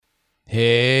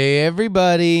Hey,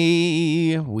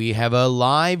 everybody. We have a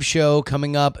live show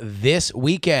coming up this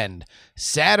weekend,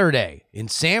 Saturday, in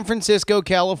San Francisco,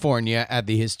 California, at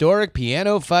the historic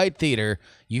Piano Fight Theater.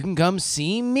 You can come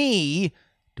see me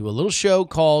do a little show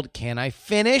called Can I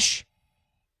Finish?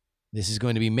 This is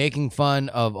going to be making fun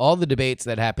of all the debates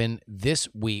that happen this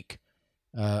week.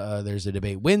 There's a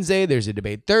debate Wednesday. There's a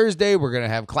debate Thursday. We're going to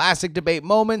have classic debate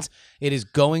moments. It is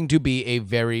going to be a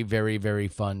very, very, very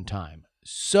fun time.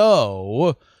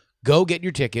 So go get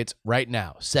your tickets right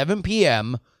now. 7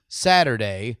 p.m.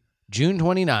 Saturday, June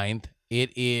 29th.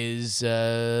 It is,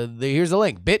 here's the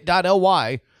link,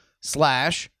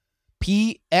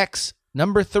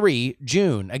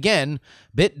 bit.ly/PX3June. Again,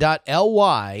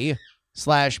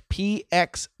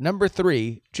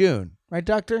 bit.ly/PX3June. Right,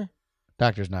 Doctor?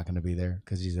 Doctor's not going to be there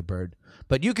because he's a bird.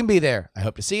 But you can be there. I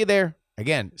hope to see you there.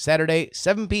 Again, Saturday,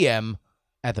 7 p.m.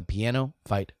 at the Piano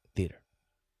Fight Theater.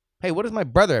 Hey, what does my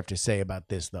brother have to say about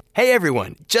this, though? Hey,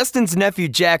 everyone. Justin's nephew,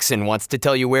 Jackson, wants to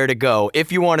tell you where to go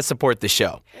if you want to support the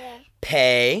show. Yeah.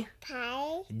 Pay.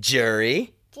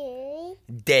 Jury.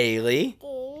 Daily.com.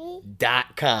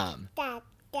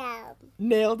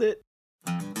 Nailed it.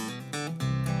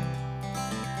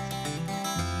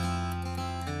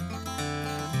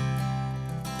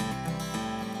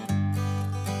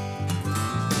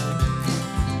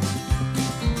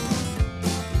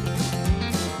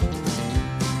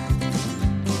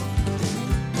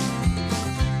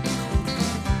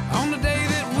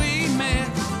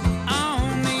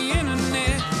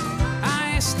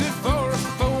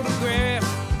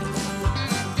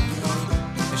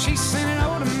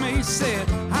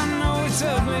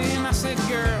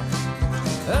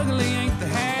 Ugly ain't the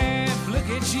half, look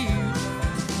at you.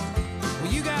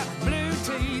 Well, you got blue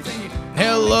teeth and you...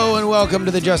 Hello and welcome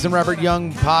to the Justin Robert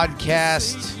Young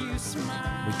podcast.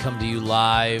 We come to you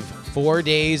live 4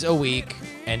 days a week,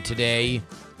 and today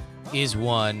is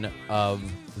one of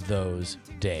those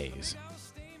days.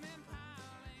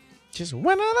 Just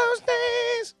one of those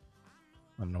days.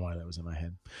 I don't know why that was in my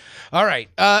head. All right.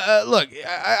 Look,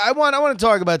 I want to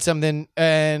talk about something,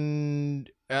 and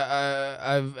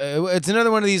it's another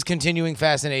one of these continuing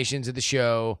fascinations of the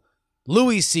show.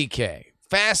 Louie CK.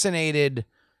 Fascinated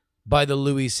by the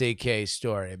Louie CK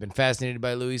story. I've been fascinated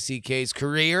by Louie CK's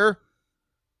career.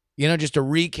 You know, just to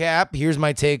recap, here's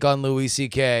my take on Louie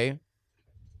CK.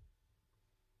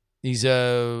 He's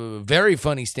a very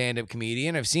funny stand-up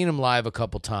comedian. I've seen him live a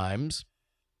couple times.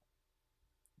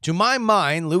 To my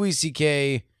mind, Louie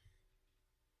CK,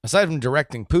 aside from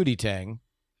directing Pootie Tang,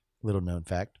 little known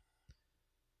fact,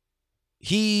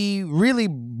 he really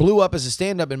blew up as a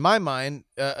stand-up in my mind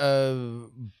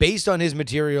based on his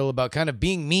material about kind of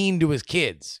being mean to his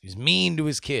kids. He's mean to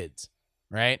his kids,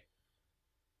 right?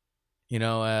 You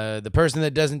know, the person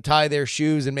that doesn't tie their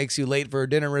shoes and makes you late for a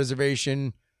dinner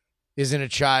reservation isn't a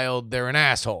child, they're an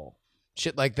asshole.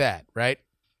 Shit like that, right?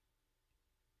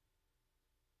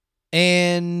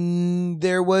 And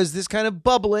there was this kind of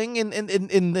bubbling in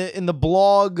the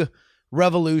blog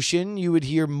revolution. You would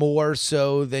hear more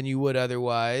so than you would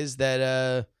otherwise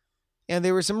that and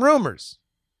there were some rumors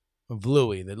of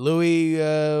Louie, that Louie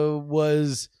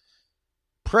was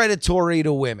predatory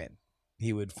to women.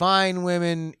 He would find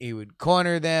women, he would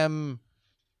corner them,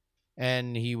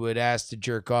 and he would ask to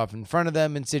jerk off in front of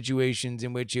them in situations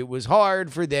in which it was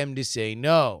hard for them to say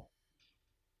no.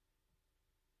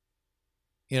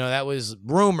 You know, that was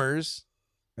rumors,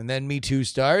 and then Me Too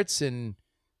starts, and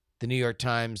the New York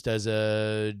Times does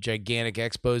a gigantic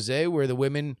expose where the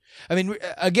women, I mean,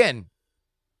 again,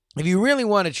 if you really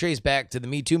want to trace back to the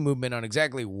Me Too movement on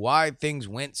exactly why things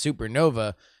went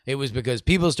supernova, it was because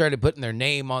people started putting their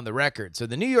name on the record. So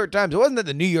the New York Times, it wasn't that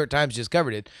the New York Times just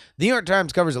covered it. The New York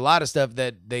Times covers a lot of stuff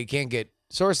that they can't get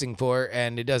sourcing for,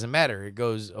 and it doesn't matter. It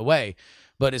goes away.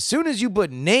 But as soon as you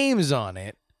put names on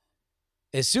it,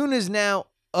 as soon as now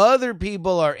other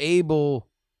people are able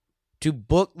to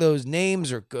book those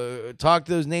names or talk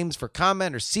to those names for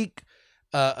comment or seek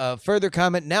further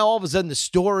comment, now all of a sudden the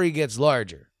story gets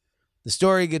larger. The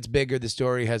story gets bigger. The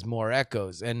story has more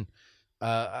echoes. And,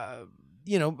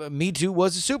 you know, Me Too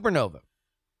was a supernova.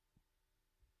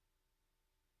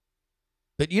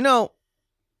 But, you know,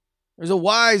 there's a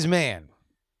wise man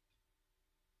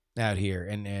out here,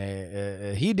 and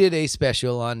he did a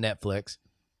special on Netflix.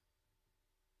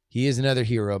 He is another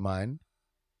hero of mine,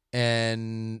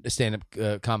 and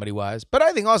stand-up comedy-wise. But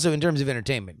I think also in terms of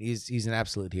entertainment, he's an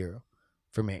absolute hero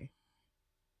for me.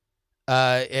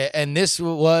 And this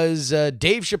was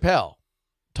Dave Chappelle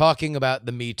talking about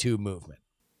the Me Too movement.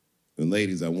 And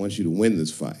ladies, I want you to win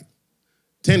this fight.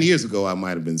 10 years ago, I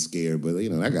might have been scared, but, you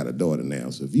know, I got a daughter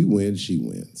now, so if you win, she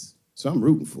wins. So I'm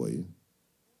rooting for you.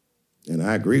 And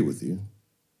I agree with you.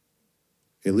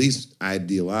 At least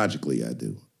ideologically, I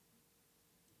do.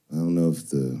 I don't know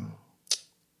if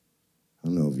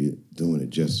you're doing it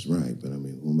just right, but I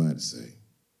mean, who am I to say?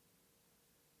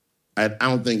 I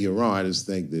don't think you're wrong. I just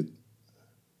think that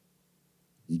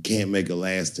you can't make a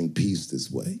lasting peace this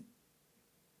way.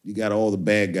 You got all the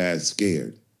bad guys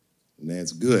scared, and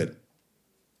that's good.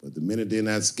 But the minute they're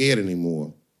not scared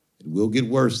anymore, it will get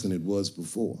worse than it was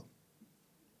before.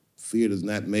 Fear does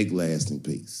not make lasting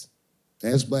peace.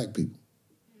 Ask black people.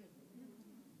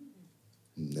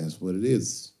 And that's what it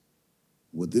is.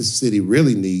 What this city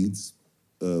really needs,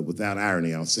 without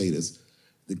irony, I'll say this,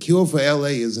 the cure for LA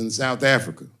is in South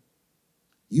Africa.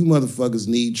 You motherfuckers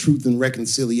need truth and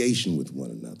reconciliation with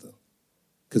one another.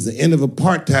 Because the end of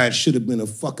apartheid should have been a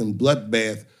fucking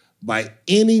bloodbath by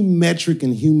any metric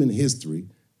in human history,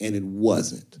 and it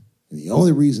wasn't. And the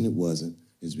only reason it wasn't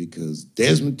is because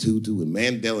Desmond Tutu and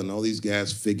Mandela and all these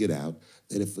guys figured out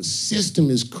that if a system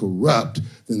is corrupt,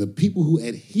 then the people who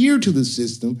adhere to the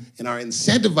system and are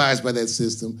incentivized by that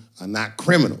system are not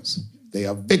criminals. They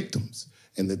are victims.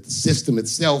 And that the system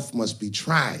itself must be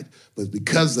tried. But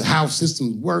because how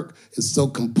systems work is so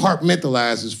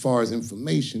compartmentalized as far as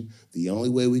information, the only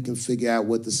way we can figure out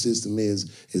what the system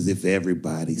is if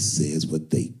everybody says what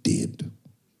they did.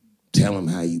 Tell them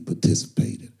how you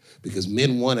participated. Because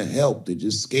men want to help, they're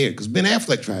just scared. Because Ben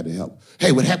Affleck tried to help.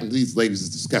 Hey, what happened to these ladies is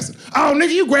disgusting. Oh,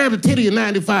 nigga, you grabbed a titty in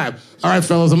 95. All right,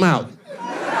 fellas, I'm out.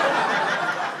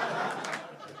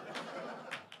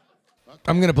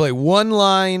 I'm going to play one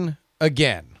line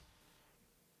again.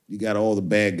 You got all the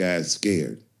bad guys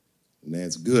scared, and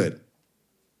that's good.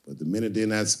 But the minute they're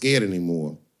not scared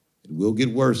anymore, it will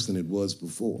get worse than it was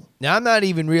before. Now, I'm not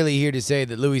even really here to say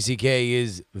that Louie CK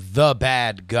is the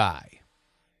bad guy.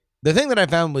 The thing that I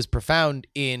found was profound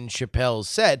in Chappelle's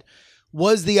set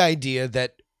was the idea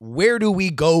that where do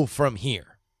we go from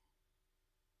here?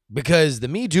 Because the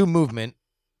Me Too movement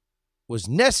was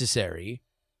necessary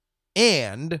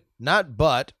and, not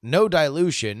but, no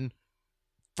dilution,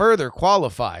 further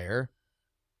qualifier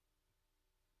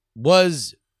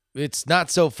was it's not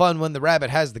so fun when the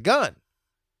rabbit has the gun.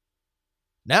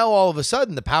 Now all of a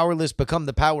sudden the powerless become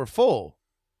the powerful.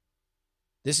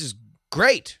 This is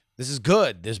great. This is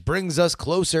good. This brings us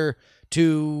closer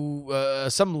to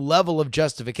some level of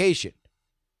justification.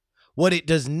 What it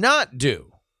does not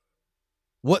do,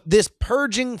 what this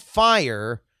purging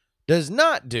fire does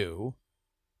not do,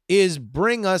 is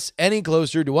bring us any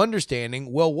closer to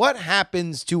understanding, well, what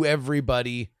happens to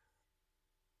everybody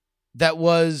that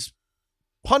was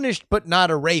punished but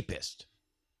not a rapist?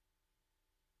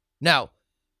 Now,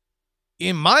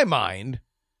 in my mind,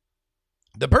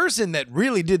 the person that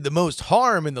really did the most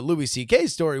harm in the Louie CK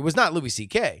story was not Louie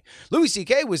CK. Louie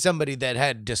CK was somebody that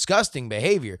had disgusting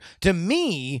behavior. To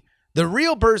me, the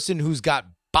real person who's got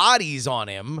bodies on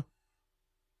him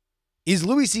is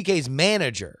Louie CK's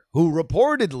manager, who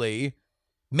reportedly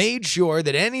made sure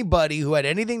that anybody who had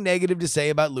anything negative to say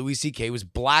about Louie CK was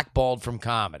blackballed from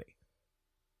comedy.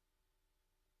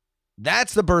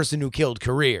 That's the person who killed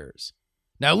careers.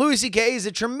 Now, Louie CK is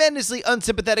a tremendously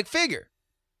unsympathetic figure.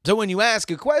 So when you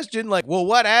ask a question like, well,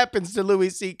 what happens to Louie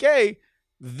CK?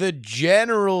 The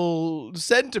general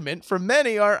sentiment from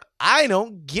many are, I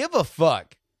don't give a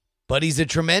fuck. But he's a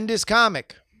tremendous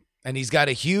comic, and he's got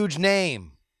a huge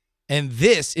name. And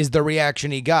this is the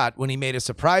reaction he got when he made a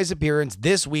surprise appearance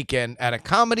this weekend at a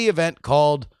comedy event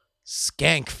called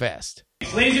Skankfest.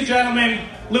 Ladies and gentlemen,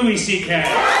 Louie CK.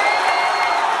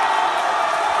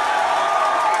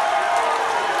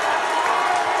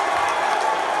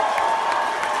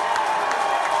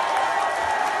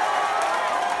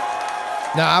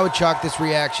 Now, I would chalk this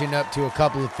reaction up to a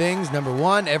couple of things. Number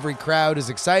one, every crowd is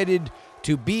excited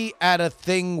to be at a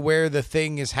thing where the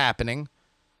thing is happening.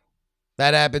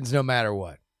 That happens no matter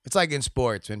what. It's like in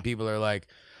sports when people are like,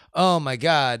 oh my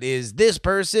God, is this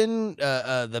person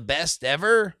the best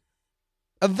ever?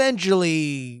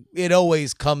 Eventually, it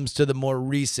always comes to the more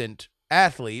recent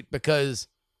athlete because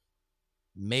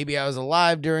maybe I was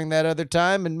alive during that other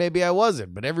time and maybe I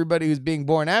wasn't. But everybody who's being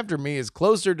born after me is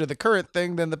closer to the current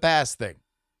thing than the past thing.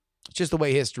 It's just the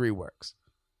way history works.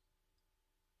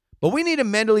 But we need to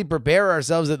mentally prepare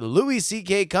ourselves that the Louie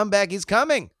CK comeback is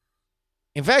coming.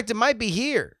 In fact, it might be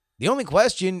here. The only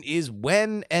question is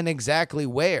when and exactly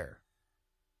where.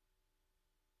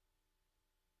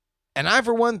 And I,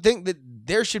 for one, think that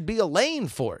there should be a lane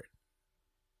for it.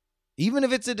 Even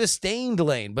if it's a disdained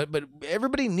lane. But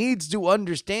everybody needs to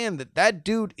understand that that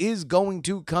dude is going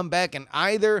to come back, and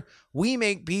either we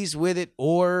make peace with it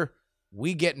or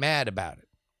we get mad about it.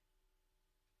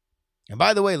 And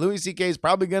by the way, Louie CK is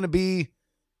probably going to be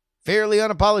fairly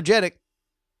unapologetic.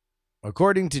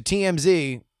 According to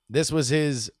TMZ, this was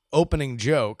his opening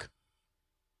joke.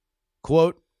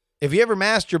 Quote, if you ever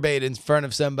masturbate in front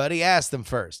of somebody, ask them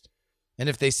first. And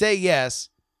if they say yes,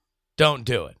 don't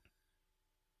do it.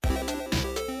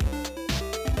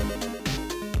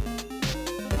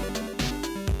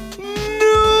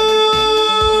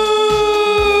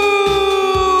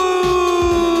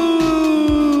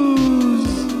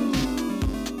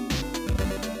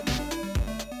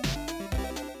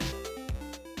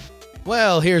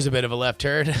 Well, here's a bit of a left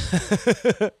turn.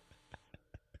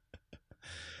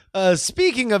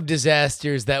 Speaking of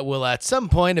disasters that will at some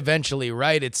point eventually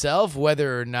right itself,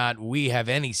 whether or not we have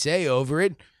any say over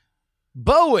it,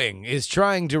 Boeing is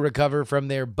trying to recover from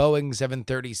their Boeing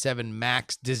 737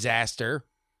 MAX disaster.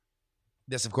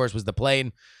 This, of course, was the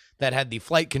plane that had the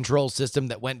flight control system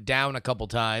that went down a couple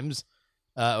times,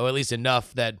 or at least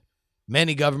enough that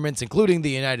many governments, including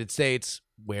the United States,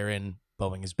 wherein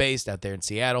Boeing is based out there in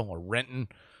Seattle or Renton,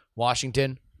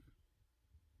 Washington,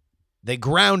 they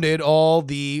grounded all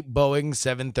the Boeing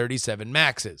 737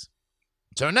 MAXes.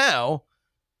 So now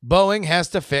Boeing has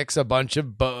to fix a bunch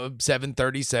of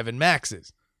 737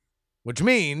 MAXes, which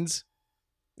means,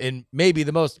 in maybe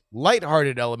the most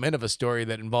lighthearted element of a story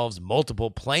that involves multiple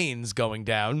planes going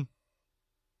down,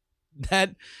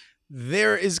 that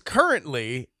there is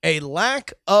currently a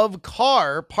lack of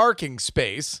car parking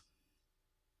space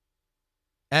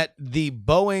at the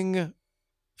Boeing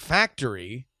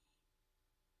factory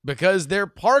because they're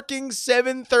parking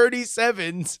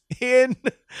 737s in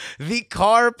the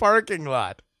car parking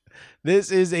lot.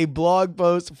 This is a blog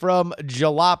post from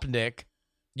Jalopnik.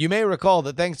 You may recall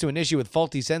that thanks to an issue with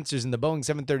faulty sensors in the Boeing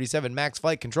 737 MAX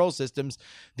flight control systems,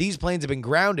 these planes have been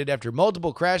grounded after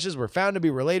multiple crashes were found to be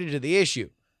related to the issue.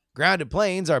 Grounded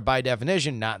planes are by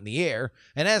definition not in the air,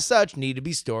 and as such need to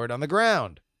be stored on the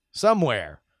ground,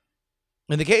 somewhere.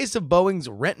 In the case of Boeing's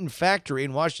Renton factory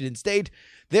in Washington State,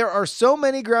 there are so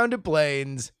many grounded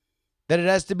planes that it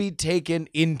has to be taken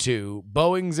into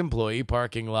Boeing's employee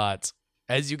parking lots.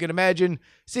 As you can imagine,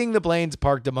 seeing the planes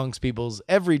parked amongst people's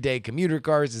everyday commuter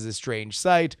cars is a strange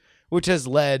sight, which has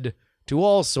led to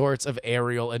all sorts of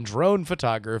aerial and drone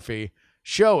photography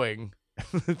showing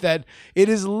that it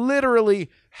is literally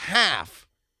half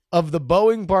of the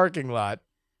Boeing parking lot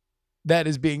that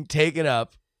is being taken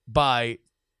up by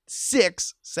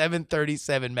 6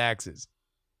 737 MAXes.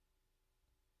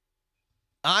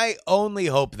 I only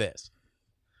hope this.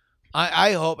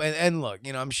 I hope, and look,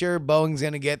 I'm sure Boeing's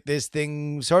going to get this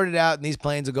thing sorted out and these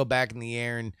planes will go back in the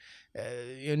air and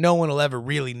no one will ever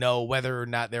really know whether or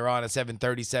not they're on a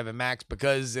 737 MAX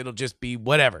because it'll just be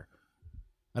whatever.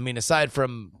 I mean, aside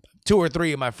from 2 or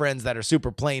 3 of my friends that are super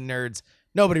plane nerds,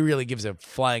 nobody really gives a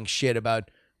flying shit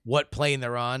about what plane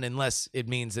they're on unless it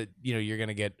means that, you're going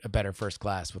to get a better first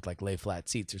class with like lay flat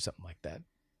seats or something like that.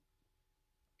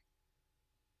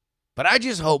 But I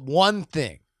just hope one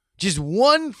thing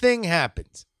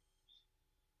happens.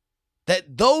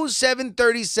 That those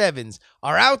 737s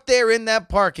are out there in that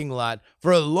parking lot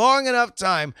for a long enough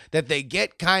time that they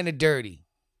get kind of dirty.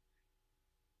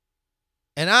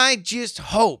 And I just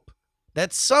hope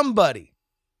that somebody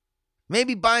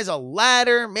maybe buys a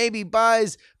ladder, maybe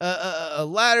buys a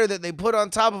ladder that they put on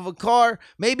top of a car,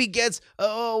 maybe gets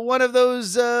one of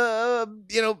those,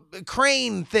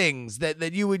 crane things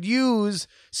that you would use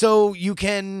so you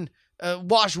can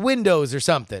wash windows or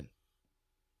something.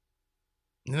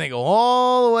 And they go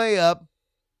all the way up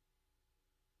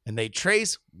and they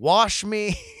trace wash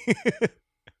me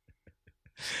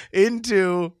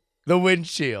into the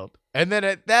windshield. And then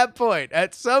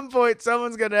at some point,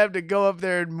 someone's going to have to go up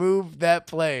there and move that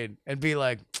plane and be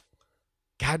like,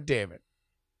 God damn it.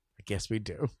 I guess we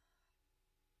do.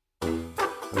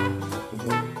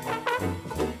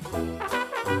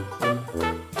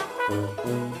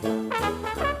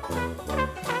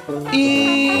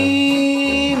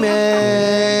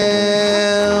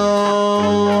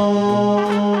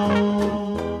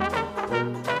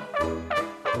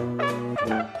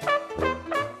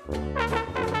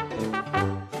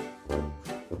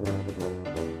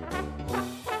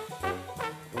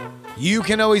 You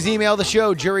can always email the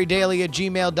show,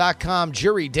 jurydaily@gmail.com,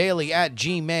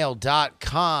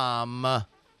 jurydaily@gmail.com.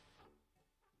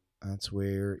 That's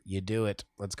where you do it.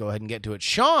 Let's go ahead and get to it.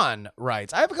 Sean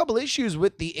writes, I have a couple issues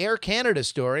with the Air Canada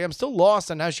story. I'm still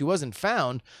lost on how she wasn't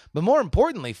found, but more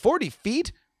importantly, 40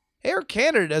 feet? Air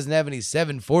Canada doesn't have any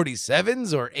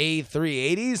 747s or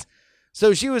A380s,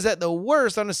 so she was at the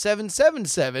worst on a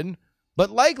 777, but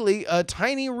likely a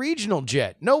tiny regional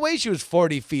jet. No way she was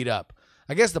 40 feet up.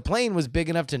 I guess the plane was big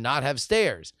enough to not have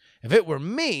stairs. If it were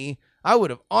me, I would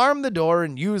have armed the door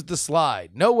and used the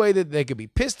slide. No way that they could be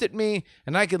pissed at me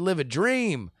and I could live a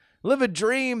dream. Live a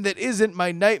dream that isn't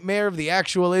my nightmare of the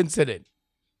actual incident.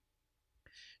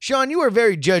 Sean, you are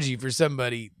very judgy for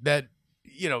somebody that,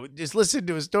 just listened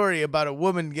to a story about a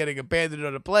woman getting abandoned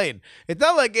on a plane. It's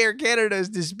not like Air Canada is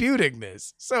disputing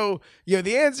this. So,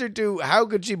 the answer to how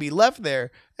could she be left there,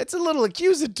 it's a little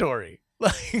accusatory.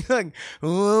 Like,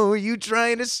 oh, were you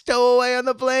trying to stow away on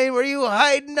the plane? Were you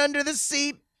hiding under the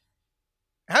seat?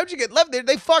 How'd you get left there?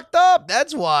 They fucked up.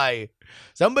 That's why.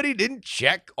 Somebody didn't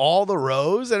check all the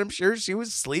rows, and I'm sure she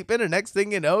was sleeping, and next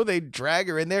thing you know, they drag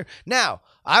her in there. Now,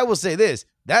 I will say this.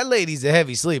 That lady's a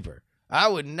heavy sleeper. I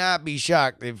would not be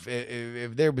shocked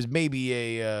if there was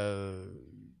maybe one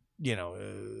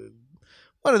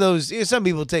of those. Some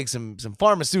people take some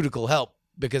pharmaceutical help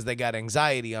because they got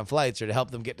anxiety on flights or to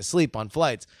help them get to sleep on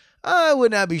flights. I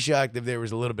would not be shocked if there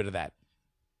was a little bit of that.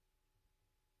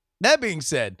 That being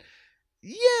said,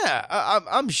 yeah,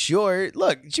 I'm sure.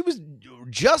 Look, she was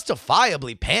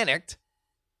justifiably panicked.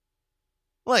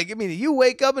 You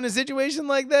wake up in a situation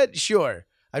like that? Sure.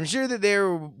 I'm sure that there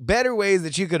were better ways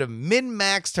that she could have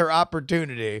min-maxed her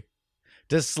opportunity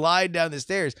to slide down the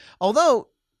stairs. Although,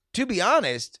 to be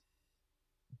honest,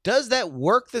 does that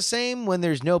work the same when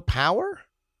there's no power?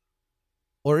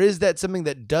 Or is that something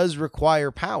that does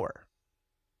require power?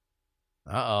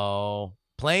 Uh-oh.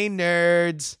 Plane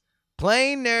nerds.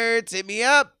 Plane nerds, hit me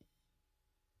up.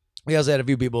 We also had a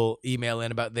few people email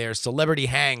in about their celebrity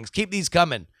hangs. Keep these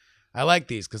coming. I like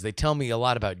these because they tell me a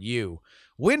lot about you.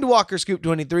 Windwalker Scoop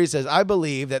 23 says, I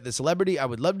believe that the celebrity I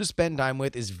would love to spend time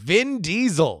with is Vin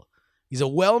Diesel. He's a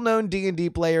well-known D&D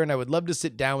player, and I would love to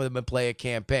sit down with him and play a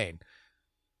campaign.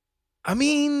 I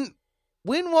mean,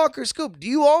 Windwalker Scoop, do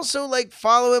you also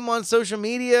follow him on social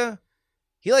media?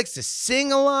 He likes to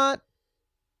sing a lot.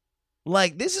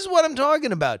 This is what I'm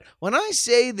talking about. When I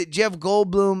say that Jeff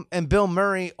Goldblum and Bill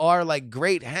Murray are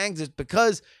great hangs, it's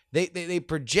because they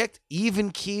project even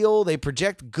keel. They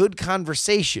project good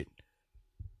conversation.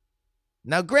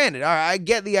 Now, granted, I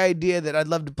get the idea that I'd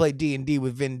love to play D&D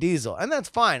with Vin Diesel, and that's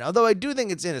fine. Although I do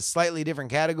think it's in a slightly different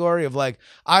category of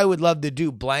I would love to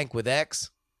do blank with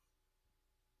X.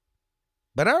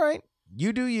 But all right,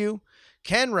 you do you.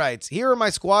 Ken writes, here are my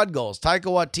squad goals. Taika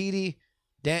Waititi,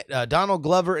 Donald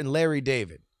Glover, and Larry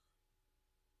David.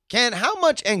 Ken, how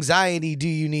much anxiety do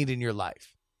you need in your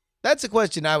life? That's a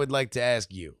question I would like to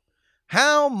ask you.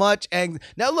 How much anxiety?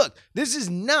 Now, look, this is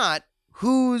not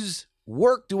whose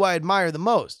work do I admire the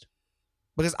most,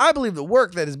 because I believe the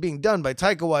work that is being done by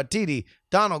Taika Waititi,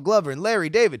 Donald Glover, and Larry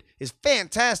David is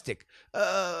fantastic.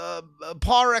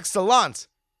 Par excellence.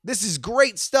 This is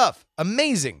great stuff.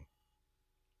 Amazing.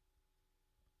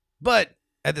 But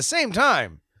at the same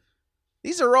time,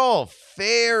 these are all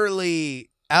fairly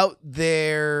out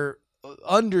there,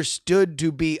 understood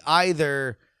to be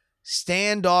either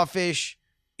standoffish,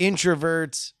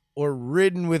 introverts, or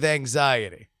ridden with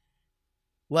anxiety.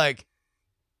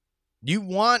 You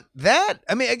want that?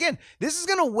 I mean, again, this is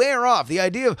going to wear off. The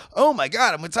idea of, oh my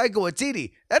God, I'm with Taika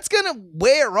Waititi. That's going to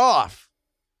wear off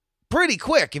pretty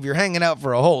quick if you're hanging out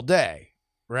for a whole day,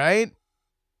 right?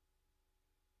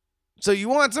 So you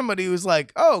want somebody who's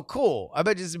oh, cool. I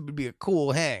bet this would be a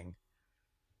cool hang.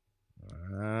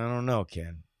 I don't know,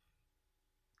 Ken.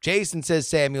 Jason says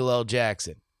Samuel L.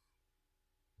 Jackson.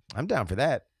 I'm down for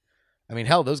that. I mean,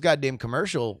 hell, those goddamn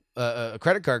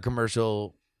credit card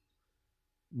commercial,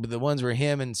 the ones where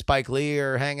him and Spike Lee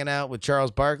are hanging out with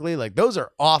Charles Barkley, those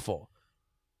are awful.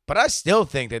 But I still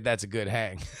think that that's a good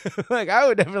hang. I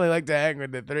would definitely like to hang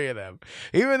with the three of them.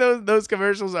 Even though those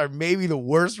commercials are maybe the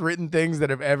worst written things that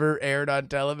have ever aired on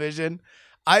television,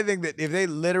 I think that if they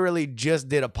literally just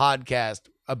did a podcast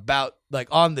about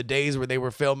on the days where they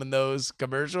were filming those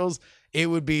commercials, it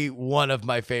would be one of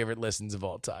my favorite listens of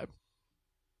all time.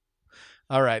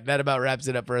 All right, that about wraps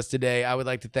it up for us today. I would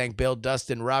like to thank Bill,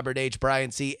 Dustin, Robert H.,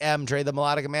 Brian C., M., Trey the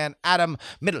Melodica Man, Adam,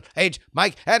 Middle Age,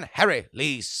 Mike, and Harry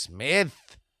Lee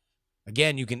Smith.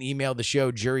 Again, you can email the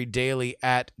show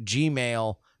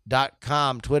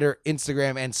jurydaily@gmail.com, Twitter,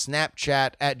 Instagram, and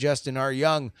Snapchat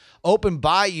 @JustinRYoung. Open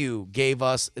Bayou gave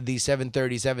us the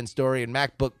 737 story, and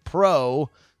MacBook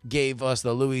Pro gave us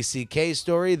the Louie CK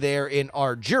story. They're in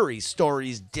our Jury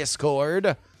Stories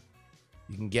Discord.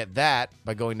 You can get that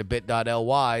by going to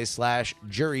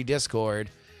bit.ly/jurydiscord.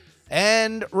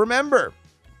 And remember,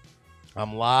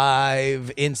 I'm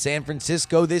live in San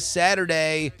Francisco this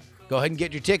Saturday. Go ahead and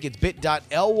get your tickets,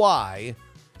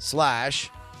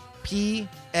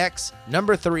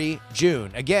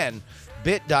 bit.ly/PX3June. Again,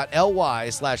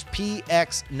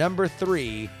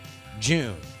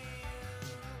 bit.ly/PX3June.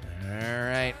 All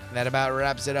right, that about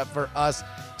wraps it up for us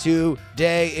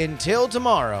today. Until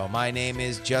tomorrow, my name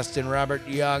is Justin Robert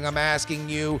Young. I'm asking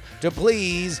you to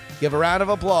please give a round of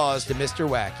applause to Mr.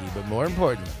 Wacky, but more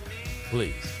importantly,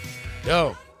 please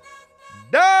don't.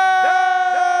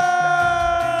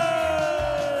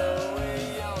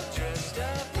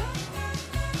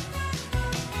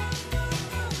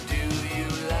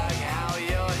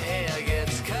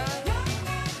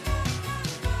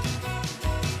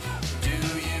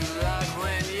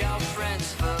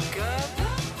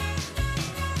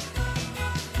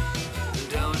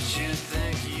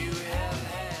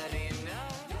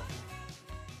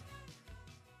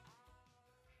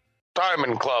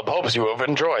 Diamond Club hopes you have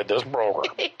enjoyed this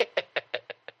program.